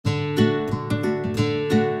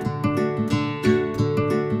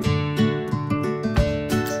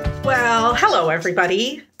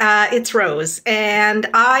everybody. It's Rose, and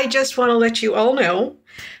I just want to let you all know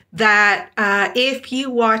that if you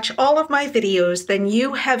watch all of my videos, then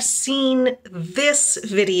you have seen this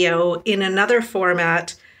video in another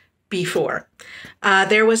format before.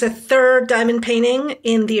 There was a third diamond painting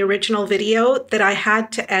in the original video that I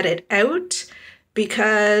had to edit out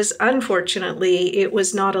because, unfortunately, it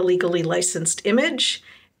was not a legally licensed image.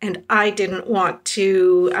 And I didn't want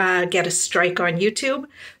to get a strike on YouTube.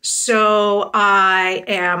 So I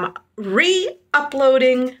am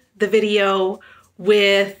re-uploading the video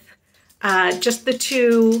with just the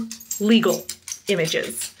two legal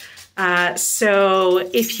images. So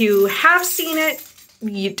if you have seen it,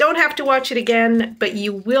 you don't have to watch it again, but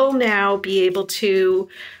you will now be able to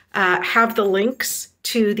have the links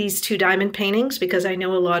to these two diamond paintings, because I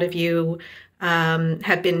know a lot of you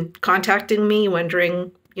have been contacting me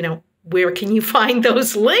wondering, you know, where can you find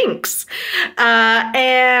those links?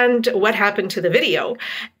 And what happened to the video?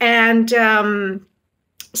 And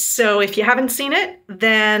so if you haven't seen it,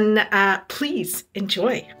 then please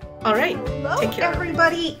enjoy. All right. Hello, take care.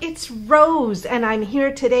 Everybody. It's Rose, and I'm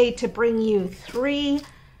here today to bring you 3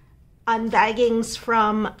 unbaggings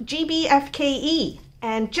from GBFKE.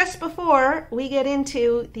 And just before we get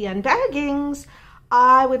into the unbaggings,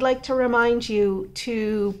 I would like to remind you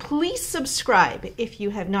to please subscribe if you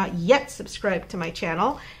have not yet subscribed to my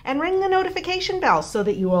channel, and ring the notification bell so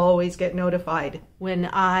that you always get notified when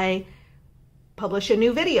I publish a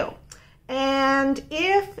new video. And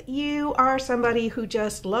if you are somebody who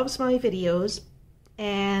just loves my videos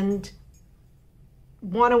and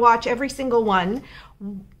want to watch every single one,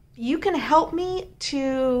 you can help me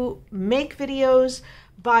to make videos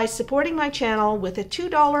by supporting my channel with a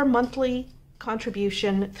 $2 monthly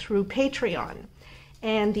contribution through Patreon.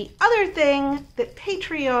 And the other thing that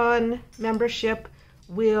Patreon membership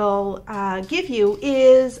will give you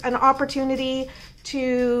is an opportunity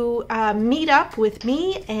to meet up with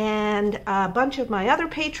me and a bunch of my other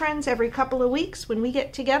patrons every couple of weeks when we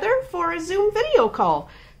get together for a Zoom video call.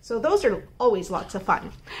 So those are always lots of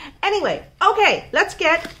fun. Anyway, okay, let's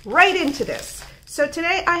get right into this. So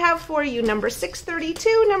today I have for you number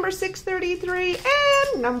 632, number 633,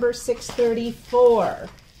 and number 634.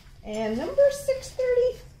 And number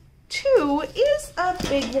 632 is a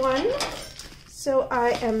big one. So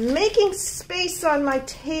I am making space on my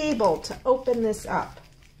table to open this up.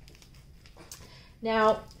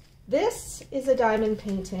 Now, this is a diamond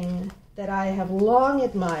painting that I have long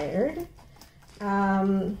admired.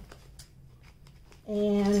 And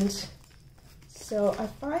so I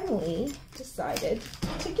finally decided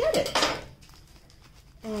to get it,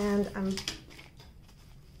 and I'm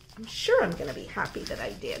sure I'm going to be happy that I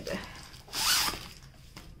did.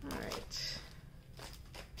 All right.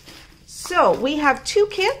 So we have 2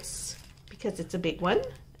 kits because it's a big one.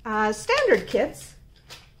 Standard kits,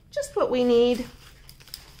 just what we need.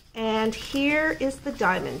 And here is the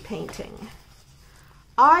diamond painting.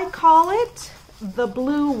 I call it the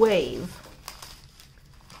Blue Wave.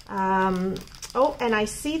 Oh, and I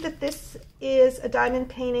see that this is a diamond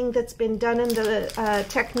painting that's been done in the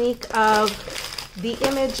technique of the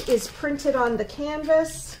image is printed on the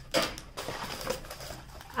canvas,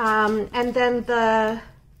 and then the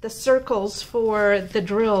circles for the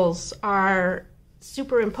drills are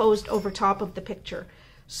superimposed over top of the picture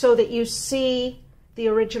so that you see the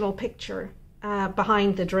original picture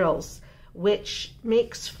behind the drills, which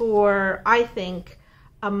makes for, I think,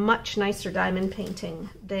 a much nicer diamond painting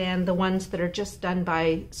than the ones that are just done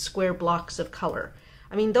by square blocks of color.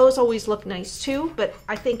 I mean, those always look nice too, but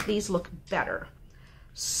I think these look better.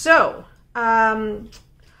 So I'm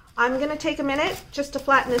gonna take a minute just to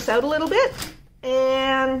flatten this out a little bit,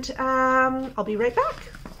 and I'll be right back.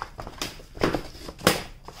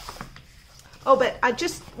 Oh, but I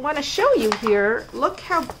just want to show you here, look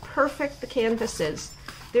how perfect the canvas is.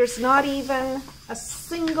 There's not even a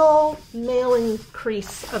single nailing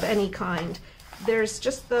crease of any kind. There's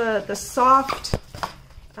just the soft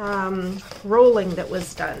rolling that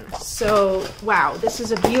was done. So, wow, this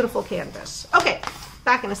is a beautiful canvas. Okay,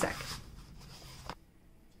 back in a sec.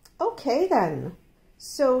 Okay then,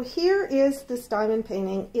 so here is this diamond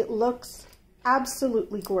painting. It looks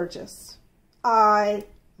absolutely gorgeous. I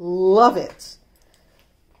love it.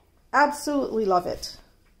 Absolutely love it.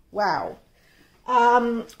 Wow.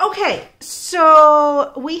 Okay,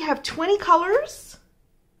 so we have 20 colors,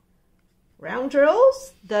 round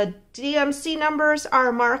drills. The DMC numbers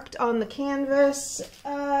are marked on the canvas,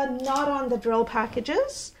 not on the drill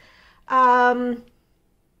packages. Let's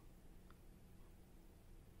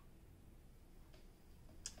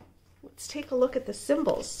take a look at the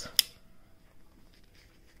symbols.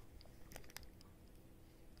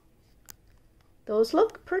 those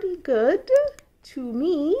look pretty good to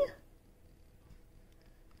me.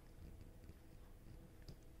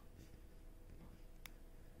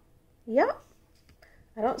 Yeah,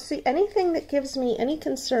 I don't see anything that gives me any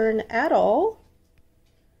concern at all.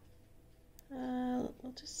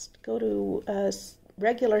 We'll just go to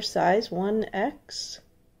regular size, 1x.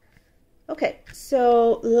 Okay,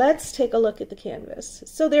 so let's take a look at the canvas.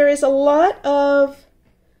 So there is a lot of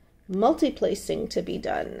multi-placing to be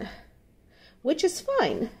done, which is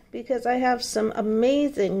fine because I have some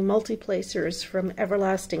amazing multi-placers from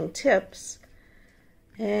Everlasting Tips,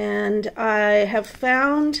 and I have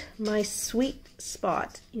found my sweet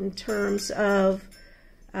spot in terms of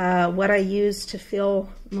what I use to fill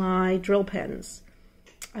my drill pens.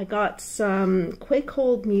 I got some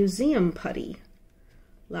Quakehold Museum Putty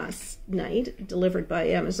last night, delivered by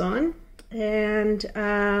Amazon, and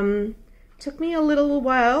took me a little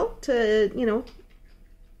while to, you know,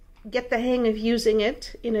 get the hang of using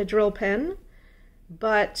it in a drill pen,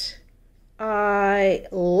 but I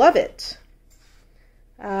love it.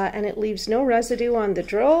 And it leaves no residue on the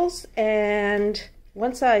drills, and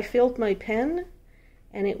once I filled my pen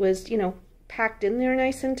and it was, you know, packed in there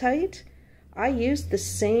nice and tight, I used the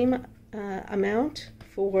same amount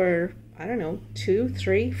for, I don't know, 2,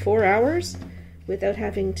 3, 4 hours without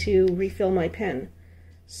having to refill my pen.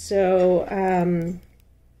 So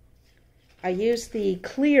I used the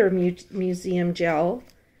clear museum gel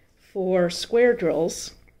for square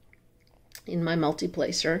drills in my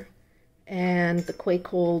multi-placer, and the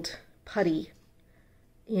Quakehold Putty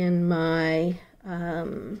in my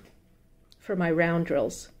for my round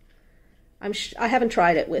drills. I haven't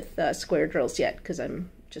tried it with square drills yet because I'm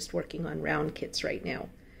just working on round kits right now.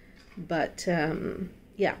 But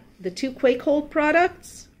yeah, the two Quakehold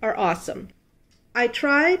products are awesome. I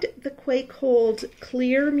tried the Quakehold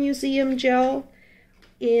Clear Museum Gel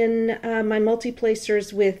in my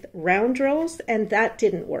multi-placers with round drills, and that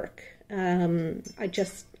didn't work.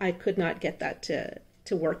 I could not get that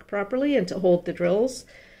to work properly and to hold the drills.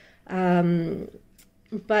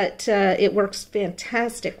 But it works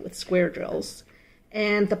fantastic with square drills,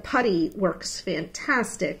 and the putty works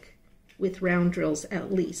fantastic with round drills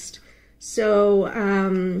at least. So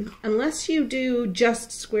unless you do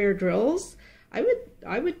just square drills,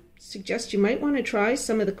 I would suggest you might want to try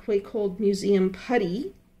some of the Quakehold Museum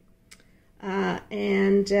Putty,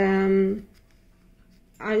 and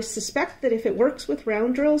I suspect that if it works with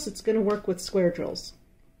round drills, it's going to work with square drills.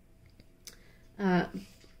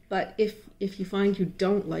 But if you find you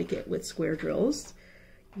don't like it with square drills,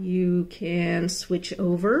 you can switch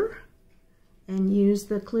over and use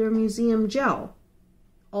the Clear Museum Gel,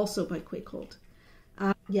 also by Quakehold.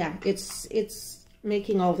 Yeah, it's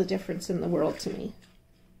making all the difference in the world to me.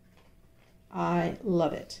 I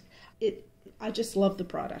love it. I just love the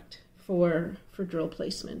product for drill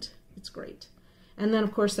placement. It's great. And then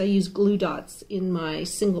of course I use glue dots in my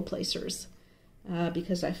single placers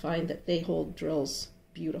because I find that they hold drills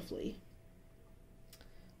beautifully.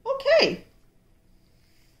 Okay,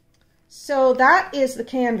 so that is the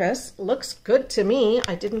canvas. Looks good to me.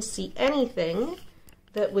 I didn't see anything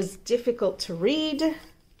that was difficult to read.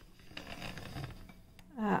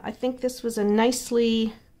 I think this was a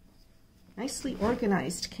nicely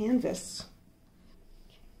organized canvas.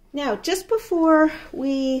 Now, just before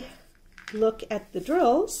we look at the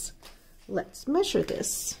drills, let's measure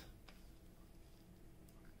this.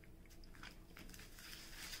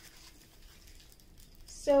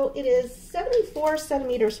 So it is 74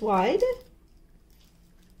 centimeters wide,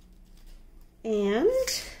 and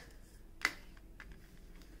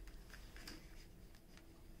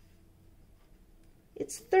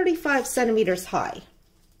it's 35 centimeters high.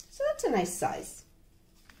 So that's a nice size.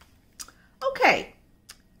 Okay,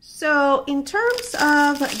 so in terms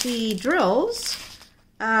of the drills,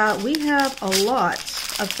 we have a lot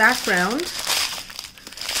of background.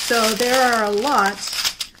 So there are a lot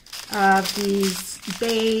of these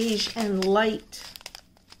beige and light,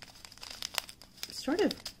 sort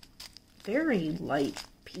of very light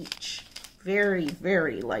peach, very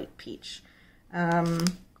light peach.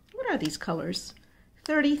 What are these colors?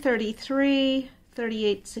 3033,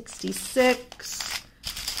 3866.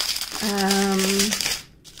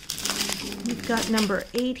 We've got number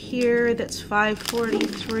 8 here, that's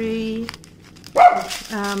 543.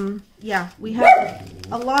 Yeah, we have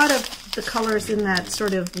a lot of the colors in that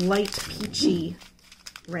sort of light peachy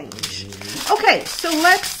range. Okay, so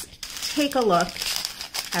let's take a look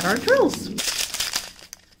at our drills.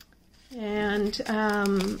 And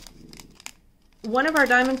one of our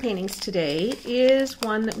diamond paintings today is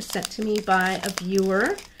one that was sent to me by a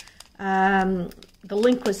viewer. the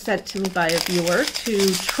link was sent to me by a viewer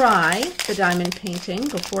to try the diamond painting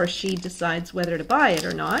before she decides whether to buy it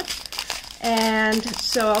or not. And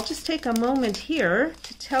so I'll just take a moment here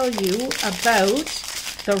to tell you about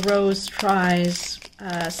the Rose Tries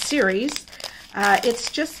series.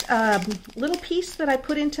 It's just a little piece that I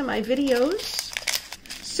put into my videos.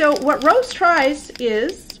 So what Rose Tries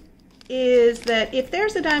is that if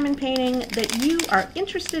there's a diamond painting that you are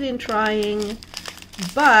interested in trying,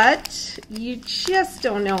 but you just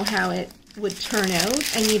don't know how it would turn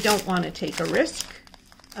out, and you don't want to take a risk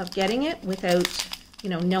of getting it without, you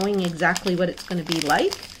know, knowing exactly what it's going to be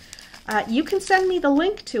like, you can send me the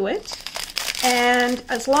link to it, and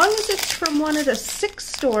as long as it's from one of the 6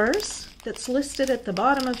 stores that's listed at the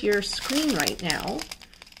bottom of your screen right now,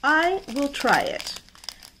 I will try it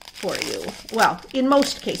for you. Well, in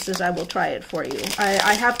most cases, I will try it for you.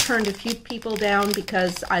 I have turned a few people down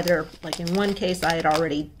because either, like in one case, I had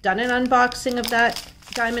already done an unboxing of that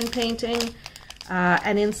diamond painting,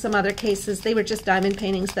 and in some other cases, they were just diamond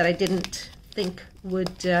paintings that I didn't think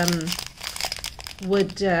would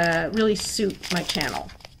really suit my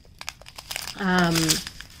channel.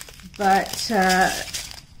 But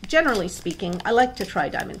generally speaking, I like to try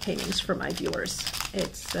diamond paintings for my viewers.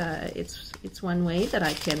 It's one way that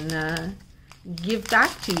I can give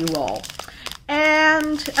back to you all.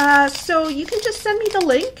 And so you can just send me the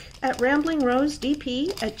link at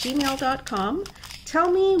ramblingrosedp@gmail.com.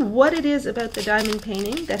 Tell me what it is about the diamond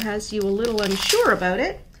painting that has you a little unsure about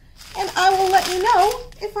it, and I will let you know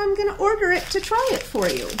if I'm going to order it to try it for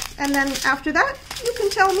you. And then after that, you can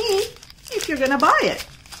tell me if you're going to buy it.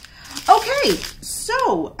 Okay,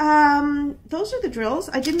 so those are the drills.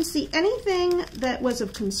 I didn't see anything that was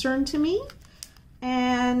of concern to me,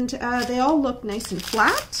 and they all look nice and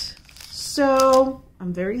flat. So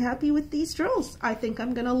I'm very happy with these drills. I think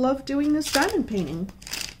I'm going to love doing this diamond painting.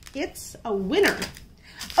 It's a winner.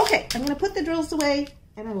 Okay, I'm going to put the drills away,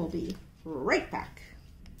 and I will be right back.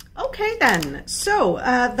 Okay then, so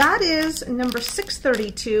that is number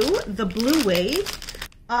 632, the Blue Wave.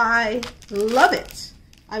 I love it.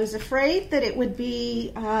 I was afraid that it would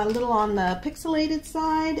be a little on the pixelated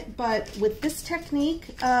side, but with this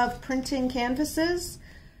technique of printing canvases,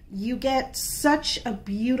 you get such a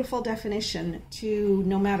beautiful definition to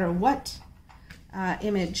no matter what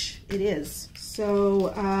image it is.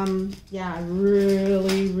 So yeah, I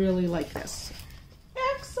really, really like this.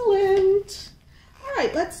 Excellent. All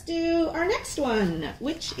right, let's do our next one,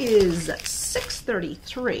 which is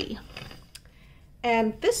 633.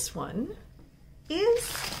 And this one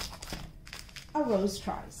is a Rose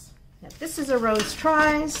Tries. Now, this is a Rose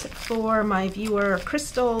Tries for my viewer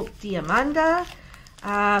Crystal Diamanda,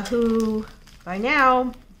 who by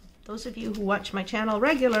now, those of you who watch my channel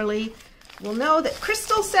regularly will know that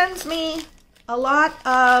Crystal sends me a lot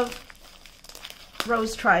of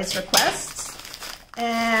Rose Tries requests,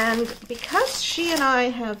 and because she and I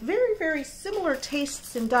have very, very similar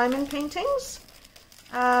tastes in diamond paintings,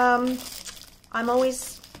 I'm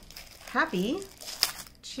always happy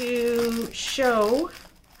to show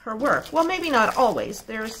her work. Well, maybe not always.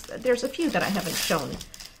 There's a few that I haven't shown,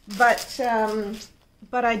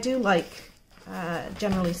 but I do like,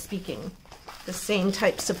 generally speaking, the same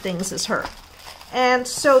types of things as her. And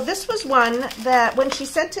so this was one that when she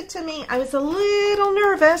sent it to me, I was a little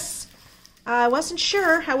nervous. I wasn't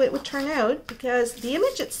sure how it would turn out because the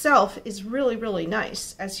image itself is really, really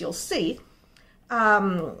nice, as you'll see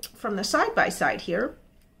from the side-by-side here.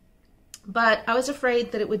 But I was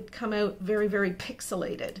afraid that it would come out very, very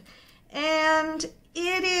pixelated. And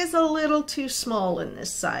it is a little too small in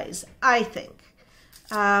this size, I think.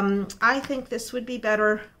 I think this would be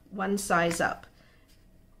better one size up.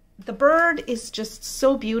 The bird is just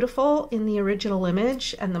so beautiful in the original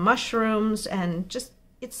image, and the mushrooms, and just,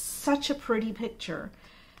 it's such a pretty picture.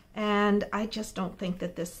 And I just don't think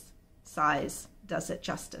that this size does it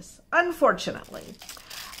justice, unfortunately.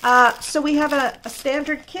 So we have a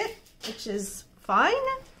standard kit, which is fine.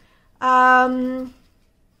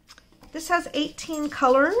 This has 18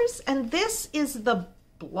 colors, and this is the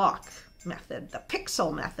block method, the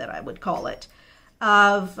pixel method, I would call it,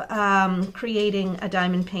 of creating a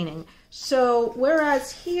diamond painting. So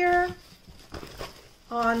whereas here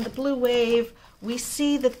on the Blue Wave, we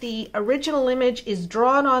see that the original image is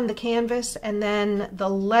drawn on the canvas, and then the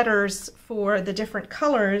letters for the different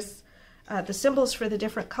colors, the symbols for the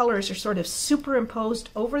different colors are sort of superimposed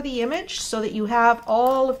over the image so that you have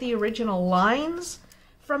all of the original lines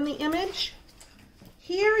from the image.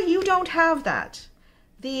 Here you don't have that.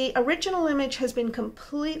 The original image has been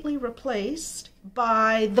completely replaced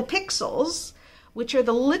by the pixels, which are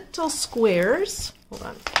the little squares. Hold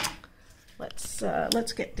on.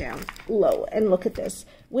 let's get down low and look at this,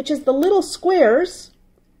 which is the little squares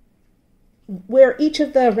where each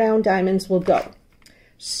of the round diamonds will go.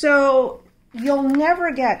 So you'll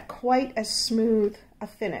never get quite as smooth a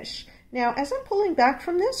finish. Now, as I'm pulling back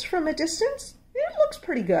from this from a distance, it looks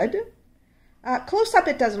pretty good. Close up,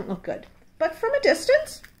 it doesn't look good. But from a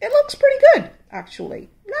distance, it looks pretty good, actually.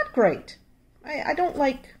 Not great. I don't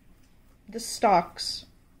like the stalks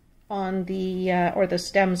on the, or the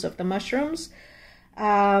stems of the mushrooms,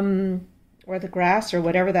 or the grass, or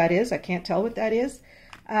whatever that is. I can't tell what that is.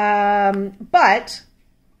 But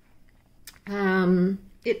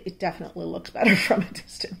it definitely looks better from a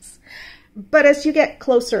distance. But as you get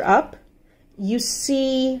closer up, you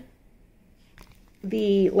see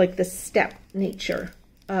the, like, the step nature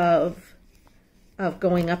of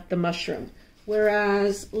going up the mushroom.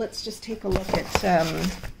 Whereas, let's just take a look at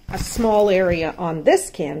a small area on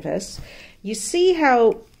this canvas. You see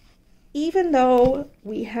how, even though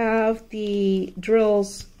we have the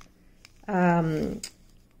drills that'll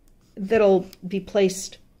be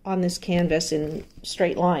placed on this canvas in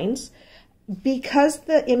straight lines, because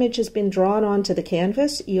the image has been drawn onto the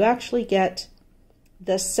canvas, you actually get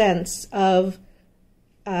the sense of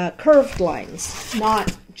curved lines,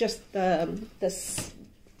 not just the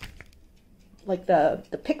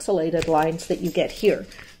pixelated lines that you get here.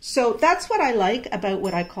 So that's what I like about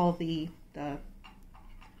what I call the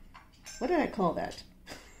what did I call that?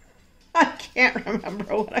 I can't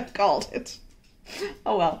remember what I called it.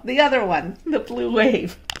 Oh well, the other one, the blue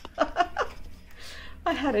wave.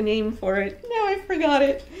 I had a name for it. Now I forgot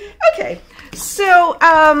it. Okay, so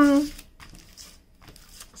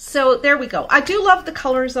so there we go. I do love the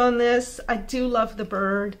colors on this. I do love the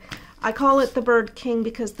bird. I call it the Bird King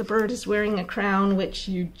because the bird is wearing a crown, which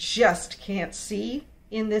you just can't see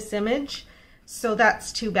in this image. So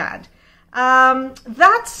that's too bad.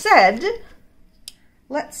 That said,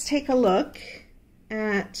 let's take a look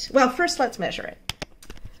at, well, first let's measure it.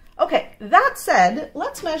 Okay, that said,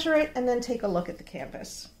 let's measure it and then take a look at the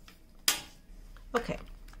canvas. Okay,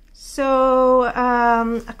 so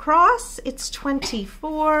across it's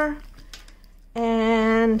 24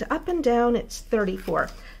 and up and down it's 34.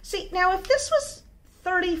 See, now if this was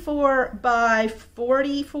 34 by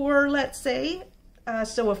 44, let's say,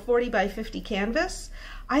 so a 40 by 50 canvas,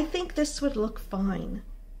 I think this would look fine.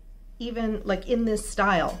 Even like in this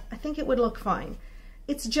style, I think it would look fine.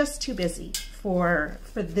 It's just too busy for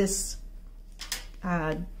this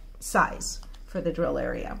size for the drill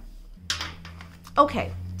area.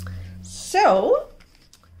 Okay, so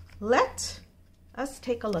let us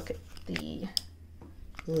take a look at the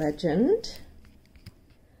legend.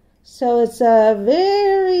 So it's a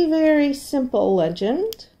very, very simple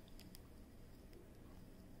legend.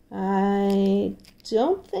 I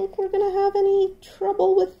don't think we're going to have any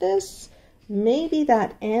trouble with this. Maybe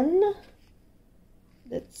that N,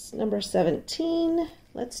 that's number 17.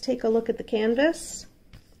 Let's take a look at the canvas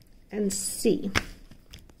and see.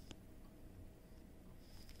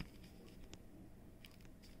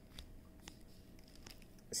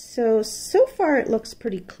 So far it looks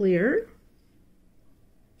pretty clear.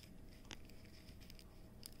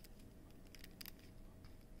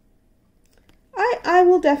 I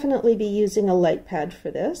will definitely be using a light pad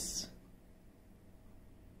for this.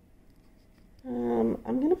 I'm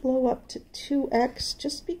going to blow up to 2x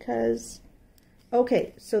just because.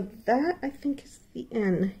 Okay, so that I think is the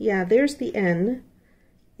N. Yeah, there's the N.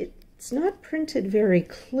 It's not printed very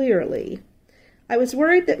clearly. I was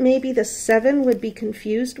worried that maybe the 7 would be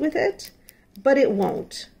confused with it, but it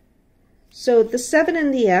won't. So the 7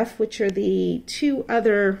 and the F, which are the two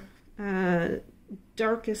other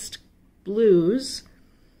darkest blues,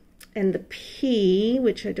 and the P,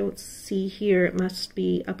 which I don't see here, it must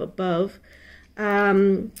be up above,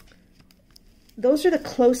 those are the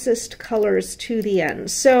closest colors to the N.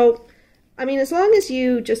 So, I mean, as long as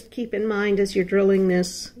you just keep in mind as you're drilling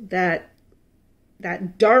this that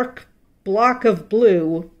dark block of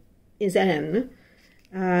blue is N,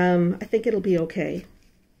 I think it'll be okay.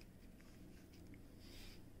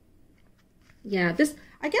 Yeah, this,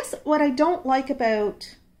 I guess what I don't like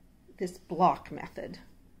about this block method,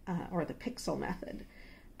 or the pixel method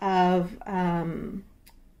of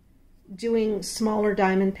doing smaller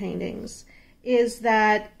diamond paintings, is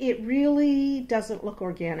that it really doesn't look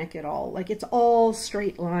organic at all. Like, it's all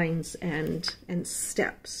straight lines and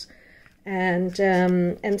steps. And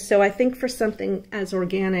so I think for something as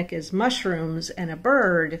organic as mushrooms and a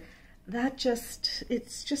bird, that just,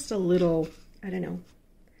 it's just a little, I don't know.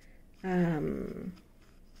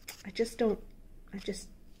 I just don't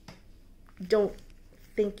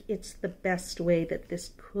think it's the best way that this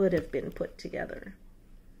could have been put together.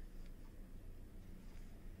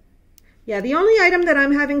 Yeah, the only item that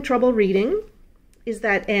I'm having trouble reading is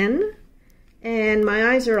that N, and my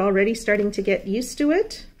eyes are already starting to get used to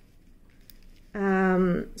it.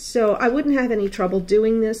 So I wouldn't have any trouble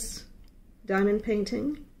doing this diamond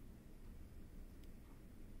painting.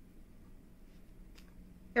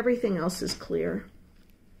 Everything else is clear.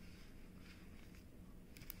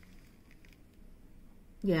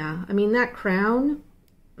 Yeah, I mean that crown,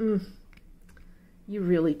 you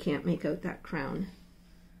really can't make out that crown.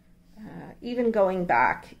 Even going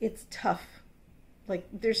back, it's tough. Like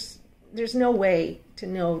there's no way to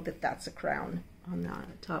know that that's a crown on the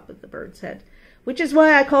top of the bird's head, which is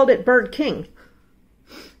why I called it Bird King.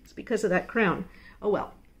 It's because of that crown. Oh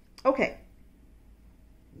well. Okay.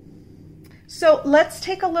 So let's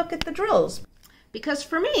take a look at the drills. Because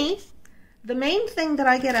for me, the main thing that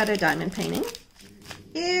I get out of diamond painting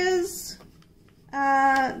is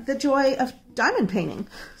the joy of diamond painting.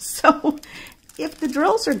 So if the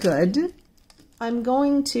drills are good, I'm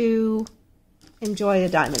going to enjoy a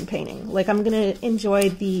diamond painting. Like I'm going to enjoy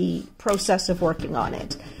the process of working on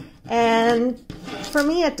it. And for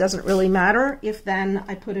me, it doesn't really matter if then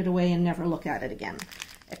I put it away and never look at it again,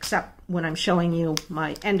 except when I'm showing you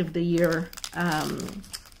my end of the year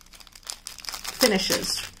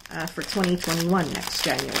finishes for 2021 next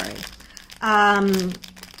January.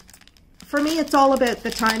 For me, it's all about the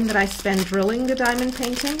time that I spend drilling the diamond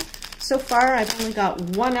painting. So far, I've only got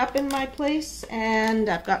one up in my place, and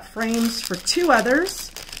I've got frames for 2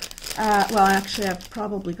 others. Well, actually, I've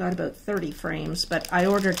probably got about 30 frames, but I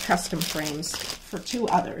ordered custom frames for 2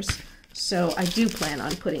 others. So I do plan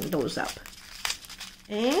on putting those up.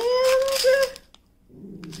 And,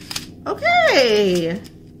 okay.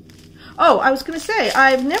 Oh, I was going to say,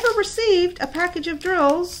 I've never received a package of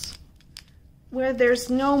drills where there's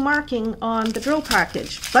no marking on the drill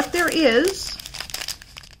package, but there is.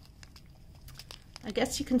 I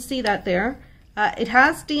guess you can see that there. It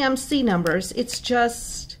has DMC numbers. It's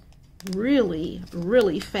just really,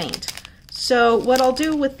 really faint. So what I'll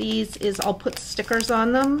do with these is I'll put stickers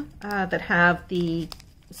on them that have the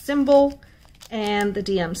symbol and the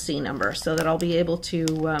DMC number so that I'll be able to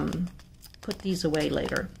put these away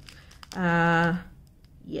later.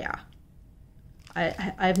 Yeah.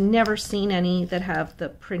 I've never seen any that have the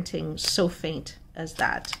printing so faint as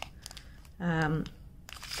that. Oh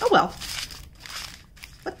well.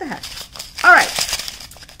 What the heck? All right,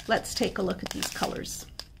 let's take a look at these colors.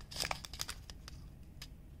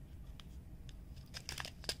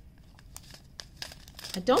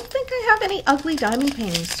 I don't think I have any ugly diamond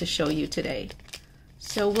paintings to show you today.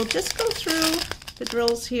 So we'll just go through the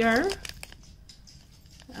drills here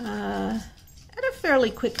at a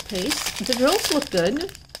fairly quick pace. The drills look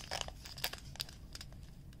good.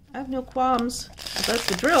 I have no qualms about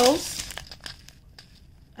the drills.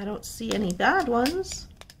 I don't see any bad ones.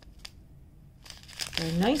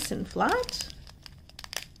 They're nice and flat.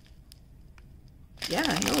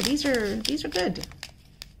 Yeah, no, these are good.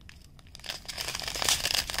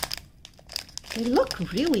 They look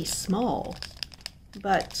really small,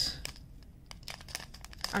 but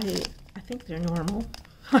I think they're normal.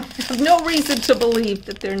 I have no reason to believe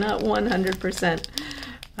that they're not 100%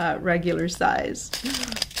 regular size.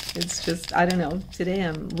 It's just, I don't know, today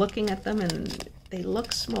I'm looking at them and they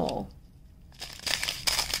look small.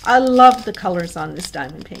 I love the colors on this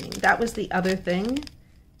diamond painting. That was the other thing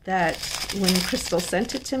that when Crystal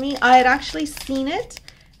sent it to me, I had actually seen it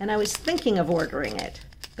and I was thinking of ordering it.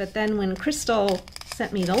 But then when Crystal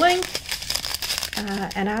sent me the link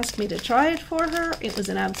and asked me to try it for her, it was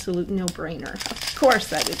an absolute no-brainer. Of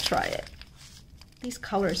course I would try it. These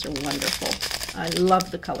colors are wonderful. I love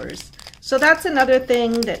the colors. So that's another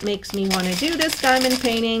thing that makes me want to do this diamond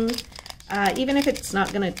painting. Even if it's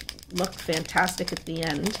not going to look fantastic at the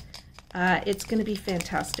end, it's going to be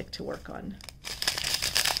fantastic to work on.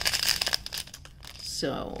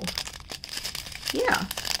 So, yeah.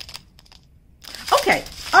 Okay,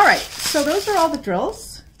 all right, so those are all the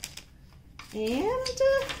drills. And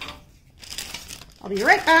I'll be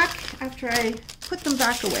right back after I put them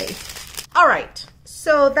back away. All right,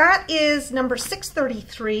 so that is number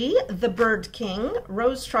 633, the Bird King,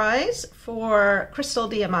 Rose Tries for Crystal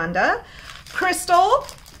Diamanda. Crystal,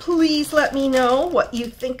 please let me know what you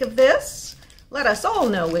think of this. Let us all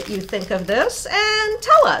know what you think of this and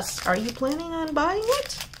tell us, are you planning on buying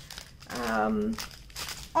it?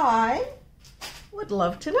 I would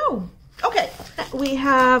love to know. Okay, we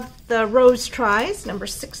have the Rose Tries, number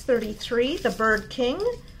 633, the Bird King.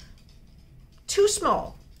 Too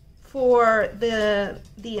small for the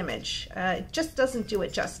image. It just doesn't do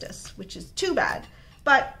it justice, which is too bad.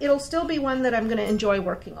 But it'll still be one that I'm going to enjoy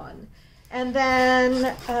working on. And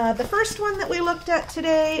then the first one that we looked at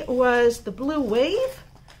today was the Blue Wave.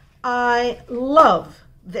 I love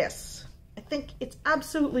this. I think it's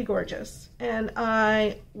absolutely gorgeous, and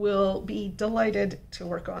I will be delighted to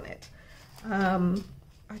work on it.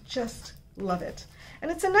 I just love it. And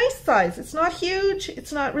it's a nice size. It's not huge.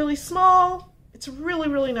 It's not really small. It's a really,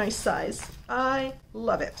 really nice size. I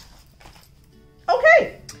love it.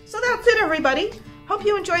 Okay, so that's it, everybody. Hope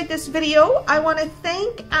you enjoyed this video. I want to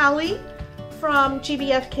thank Ali from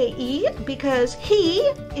GBFKE because he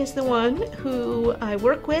is the one who I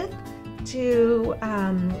work with to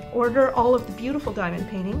order all of the beautiful diamond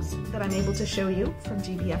paintings that I'm able to show you from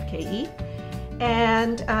GBFKE.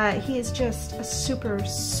 And he is just a super,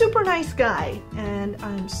 super nice guy, and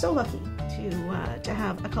I'm so lucky to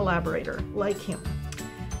have a collaborator like him.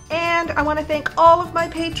 And I want to thank all of my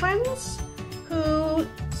patrons who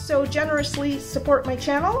so generously support my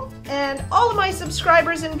channel, and all of my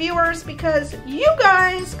subscribers and viewers, because you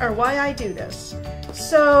guys are why I do this.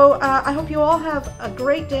 So I hope you all have a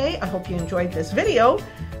great day. I hope you enjoyed this video.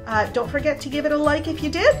 Don't forget to give it a like if you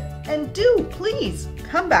did, and do please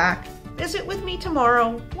come back, visit with me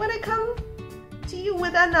tomorrow when I come to you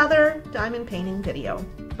with another diamond painting video.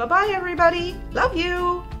 Bye-bye, everybody. Love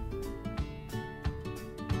you.